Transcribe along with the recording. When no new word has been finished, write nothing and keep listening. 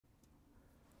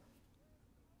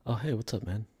Oh, hey, what's up,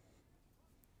 man?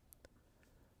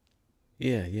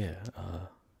 Yeah, yeah.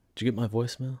 Did you get my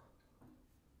voicemail?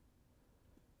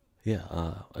 Yeah,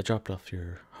 I dropped off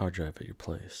your hard drive at your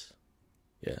place.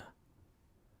 Yeah,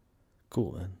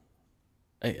 cool, man.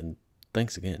 Hey, and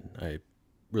thanks again. I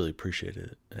really appreciated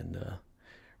it and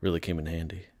really came in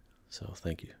handy. So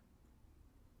thank you.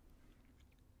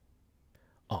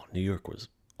 Oh, New York was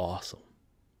awesome.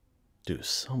 Dude, it was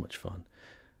so much fun.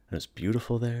 And it was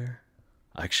beautiful there.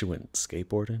 I actually went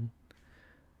skateboarding.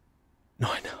 No,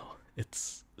 I know.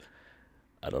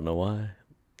 I don't know why.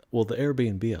 Well, the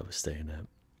Airbnb I was staying at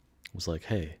was like,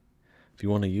 hey, if you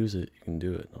want to use it, you can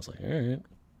do it. And I was like, all right,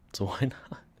 so why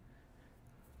not?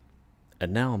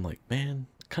 And now I'm like, man,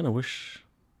 I kind of wish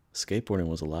skateboarding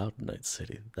was allowed in Night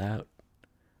City. That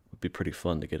would be pretty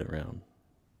fun to get around,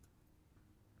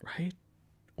 right?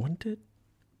 Wouldn't it?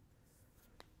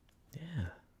 Yeah.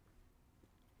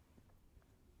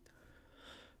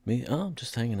 Me, oh, I'm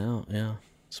just hanging out. Yeah,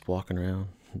 just walking around,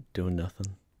 doing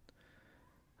nothing.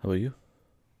 How about you?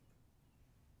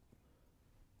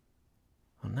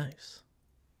 Oh, nice.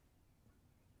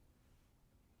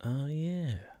 Oh,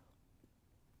 yeah.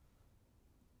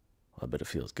 Well, I bet it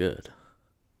feels good.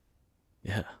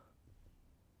 Yeah.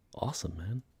 Awesome,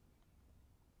 man.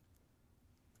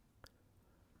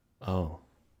 Oh,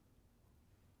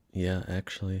 yeah,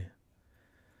 actually,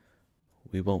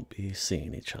 we won't be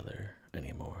seeing each other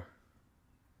anymore.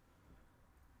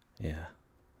 Yeah.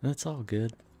 That's all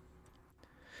good.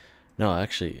 No,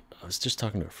 actually, I was just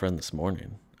talking to a friend this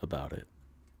morning about it,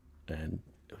 and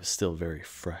it was still very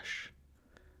fresh.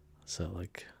 So,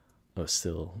 like, I was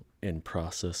still in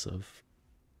process of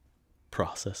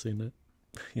processing it,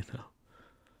 you know?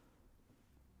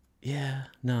 Yeah,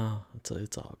 no,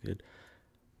 it's all good.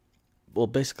 Well,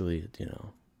 basically,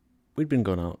 we'd been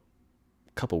going out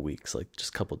a couple weeks, like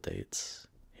just a couple dates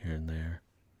here and there.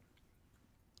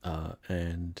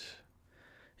 And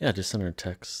yeah, I just sent her a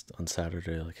text on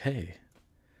Saturday, like, hey,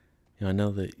 I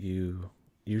know that you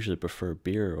usually prefer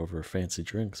beer over fancy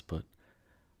drinks, but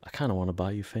I kind of want to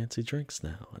buy you fancy drinks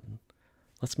now, and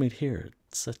let's meet here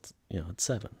at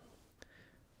 7.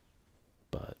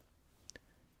 But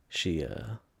she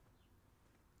uh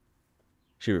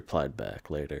she replied back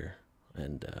later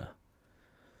and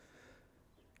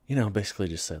basically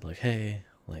just said like, hey,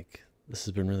 like this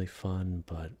has been really fun,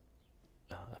 but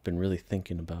I've been really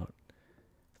thinking about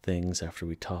things after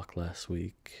we talked last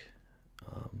week,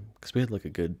 because we had like a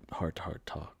good heart to heart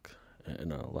talk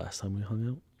and last time we hung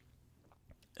out.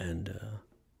 And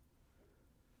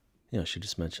she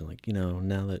just mentioned like,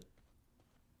 now that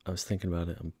I was thinking about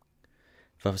it,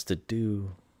 if I was to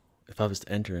do if I was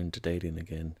to enter into dating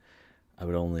again, I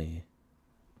would only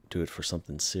do it for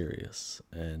something serious,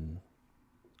 and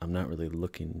I'm not really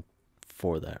looking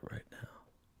for that right now.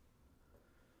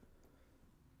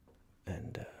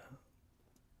 And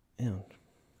you know,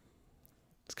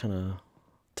 it's kind of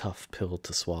tough pill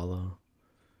to swallow.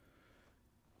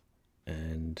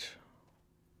 And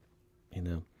you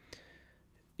know,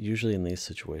 usually in these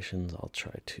situations, I'll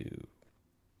try to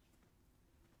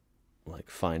like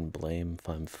find blame,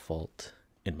 find fault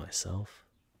in myself.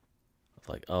 Of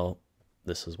like, oh,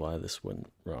 this is why this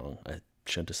went wrong. I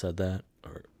shouldn't have said that,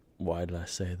 or why did I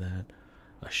say that?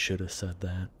 I should have said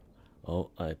that.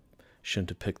 Oh, I shouldn't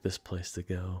have picked this place to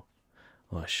go.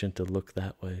 Oh, I shouldn't have looked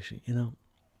that way.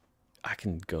 I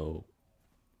can go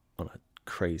on a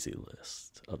crazy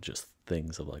list of just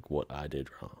things of like what I did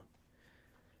wrong.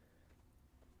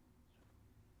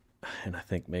 And I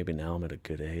think maybe now I'm at a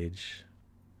good age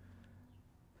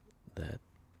that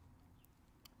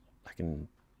I can,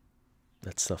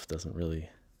 that stuff doesn't really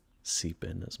seep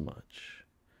in as much.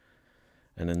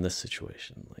 And in this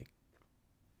situation, like,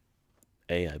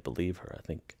 I believe her. I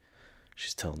think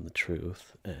she's telling the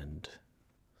truth. And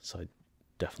so I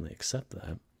definitely accept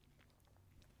that.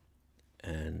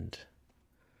 And,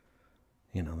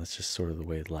 that's just sort of the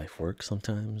way life works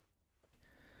sometimes.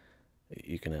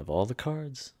 You can have all the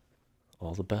cards,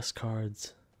 all the best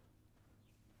cards,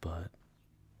 but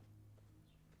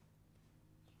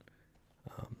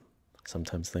um,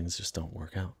 sometimes things just don't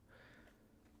work out,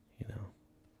 you know?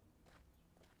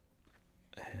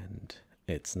 And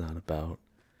it's not about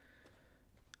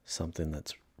something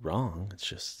that's wrong, it's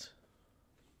just,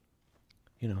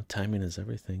 timing is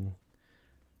everything.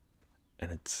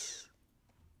 And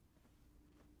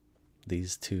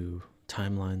these two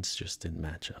timelines just didn't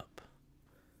match up.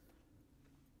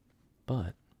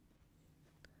 But,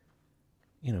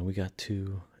 we got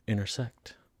to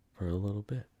intersect for a little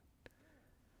bit.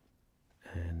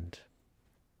 And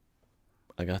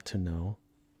I got to know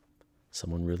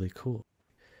someone really cool.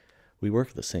 We work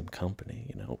at the same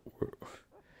company,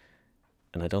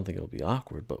 And I don't think it'll be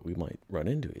awkward, but we might run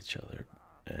into each other.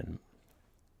 And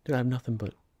dude, I have nothing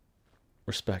but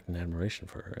respect and admiration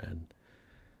for her. And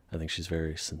I think she's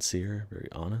very sincere, very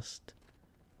honest.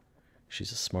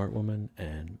 She's a smart woman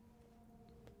and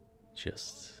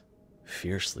just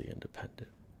fiercely independent.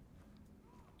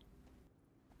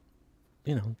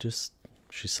 Just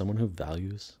she's someone who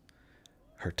values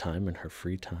her time and her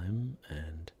free time,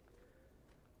 and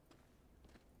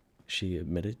she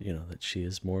admitted, that she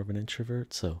is more of an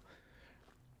introvert. So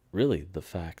really the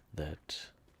fact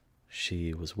that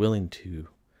she was willing to,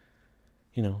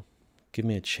 you know, give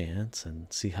me a chance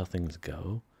and see how things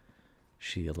go.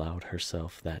 She allowed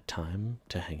herself that time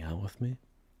to hang out with me.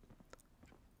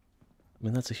 I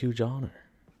mean, that's a huge honor,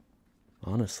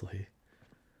 honestly.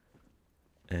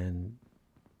 And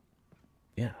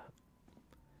yeah,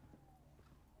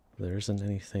 there isn't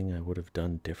anything I would have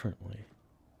done differently.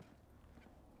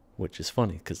 Which is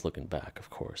funny because looking back,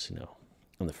 of course,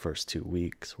 in the first 2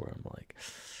 weeks where I'm like,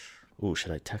 ooh,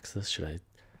 should I text this? Should I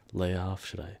lay off?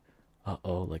 Should I,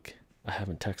 like I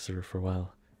haven't texted her for a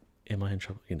while. Am I in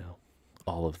trouble?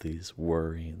 All of these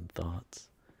worrying thoughts.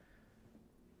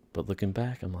 But looking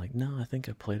back, I'm like, no, I think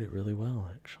I played it really well,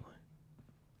 actually.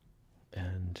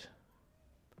 And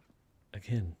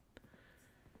again,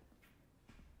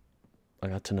 I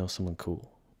got to know someone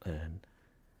cool, and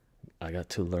I got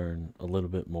to learn a little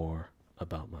bit more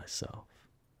about myself.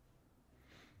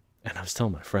 And I was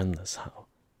telling my friend this, how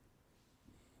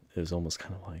it was almost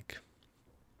kind of like,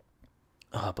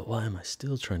 but why am I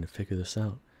still trying to figure this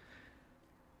out?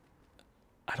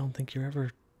 I don't think you're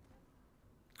ever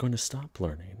going to stop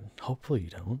learning. Hopefully you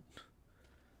don't.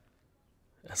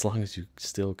 As long as you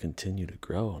still continue to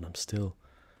grow, and I'm still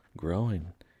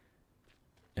growing.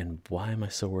 And why am I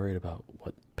so worried about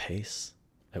what pace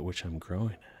at which I'm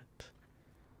growing at?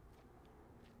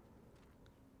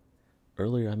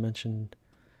 Earlier I mentioned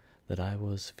that I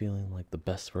was feeling like the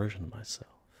best version of myself.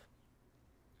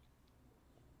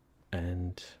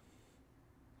 And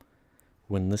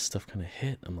when this stuff kind of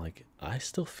hit, I'm like, I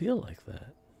still feel like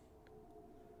that.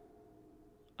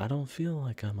 I don't feel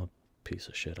like I'm a piece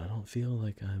of shit. I don't feel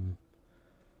like I'm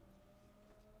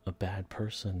a bad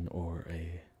person or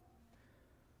a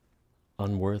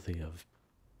unworthy of,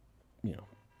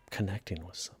 connecting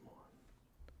with someone.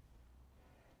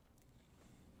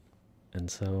 And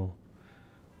so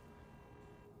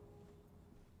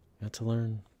I got to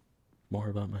learn more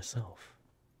about myself.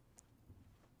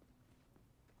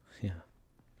 Yeah.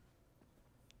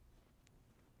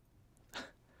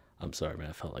 I'm sorry, man.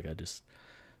 I felt like I just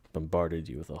bombarded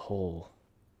you with a whole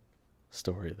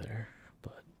story there.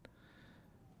 But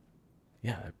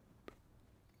yeah,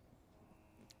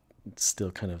 it's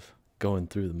still kind of going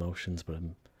through the motions, but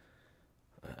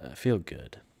I feel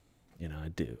good. I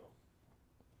do.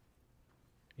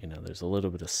 There's a little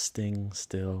bit of sting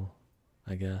still,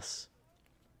 I guess.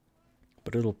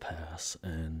 But it'll pass,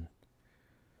 and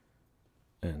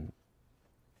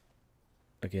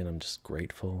again, I'm just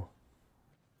grateful.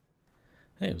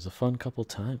 Hey, it was a fun couple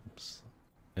times.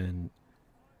 And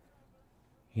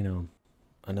I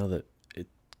know that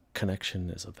connection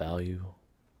is a value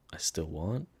I still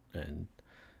want, and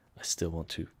I still want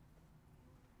to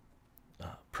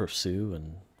pursue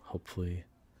and hopefully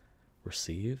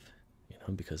receive,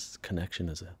 because connection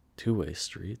is a two-way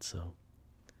street. So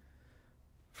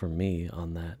for me,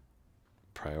 on that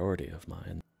priority of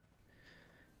mine,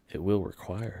 it will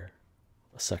require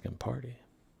a second party.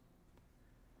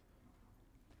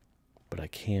 But I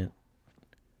can't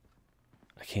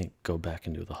go back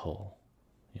into the hole,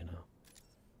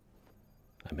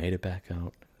 I made it back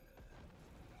out.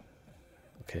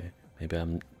 Okay, maybe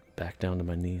I'm back down to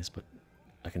my knees, but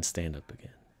I can stand up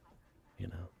again,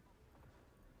 And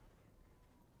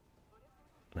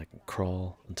I can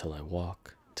crawl until I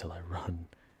walk, until I run.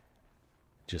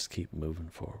 Just keep moving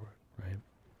forward, right?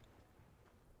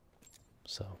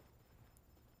 So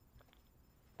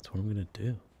that's what I'm gonna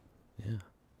do. Yeah.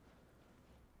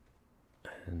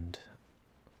 And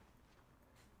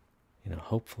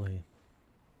hopefully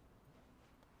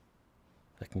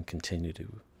I can continue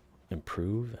to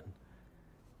improve and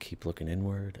keep looking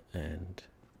inward and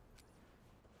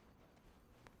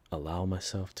allow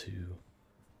myself to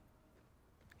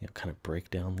kind of break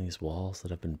down these walls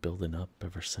that have been building up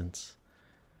ever since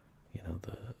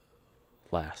the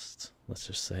last, let's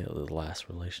just say, the last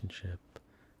relationship,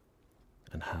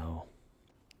 and how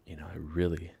I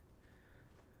really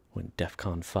went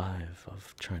DEFCON 5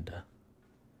 of trying to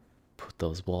put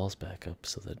those walls back up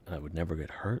so that I would never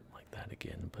get hurt like that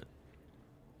again. But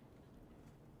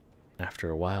after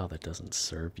a while, that doesn't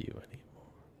serve you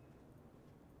anymore.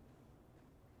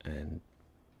 And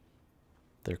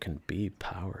there can be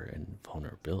power in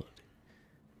vulnerability,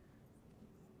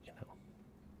 you know,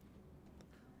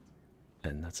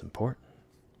 and that's important.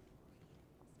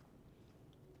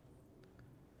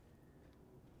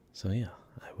 So, yeah,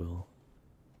 I will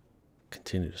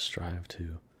continue to strive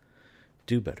to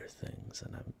do better things,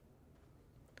 and I'm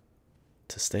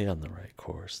to stay on the right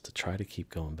course, to try to keep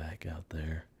going back out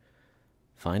there,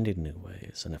 finding new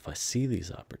ways. And if I see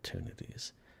these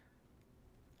opportunities,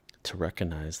 to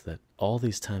recognize that all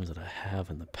these times that I have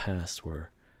in the past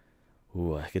where,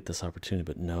 ooh, I get this opportunity,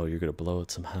 but no, you're going to blow it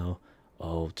somehow.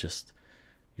 Oh, just,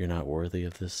 you're not worthy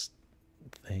of this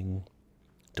thing.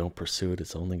 Don't pursue it.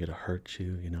 It's only going to hurt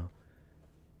you, you know.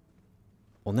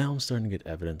 Well, now I'm starting to get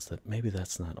evidence that maybe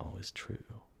that's not always true.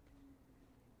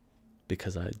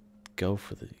 Because I go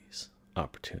for these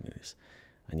opportunities.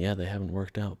 And yeah, they haven't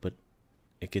worked out, but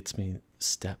it gets me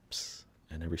steps.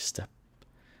 And every step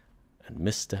and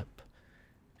misstep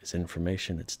is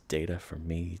information, it's data for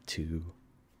me to,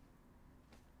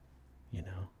 you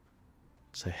know,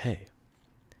 say, hey,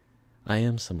 I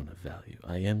am someone of value.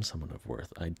 I am someone of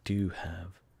worth. I do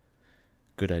have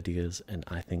good ideas and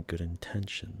I think good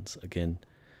intentions. Again,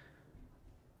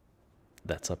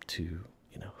 that's up to,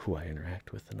 you know, who I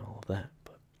interact with and all of that,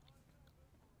 but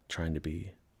trying to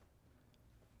be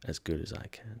as good as I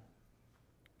can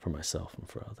for myself and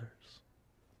for others.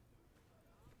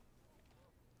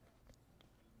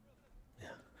 Yeah.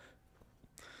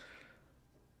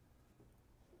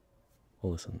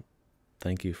 Well, listen,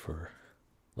 thank you for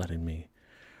letting me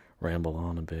ramble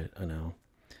on a bit. I know,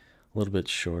 a little bit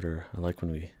shorter. I like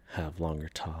when we have longer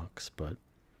talks, but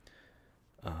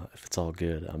if it's all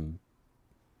good, I'm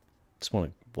just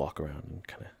want to walk around and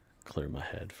kind of clear my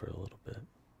head for a little bit.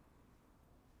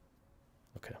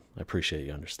 Okay, I appreciate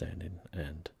you understanding,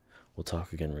 and we'll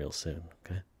talk again real soon,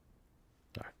 okay?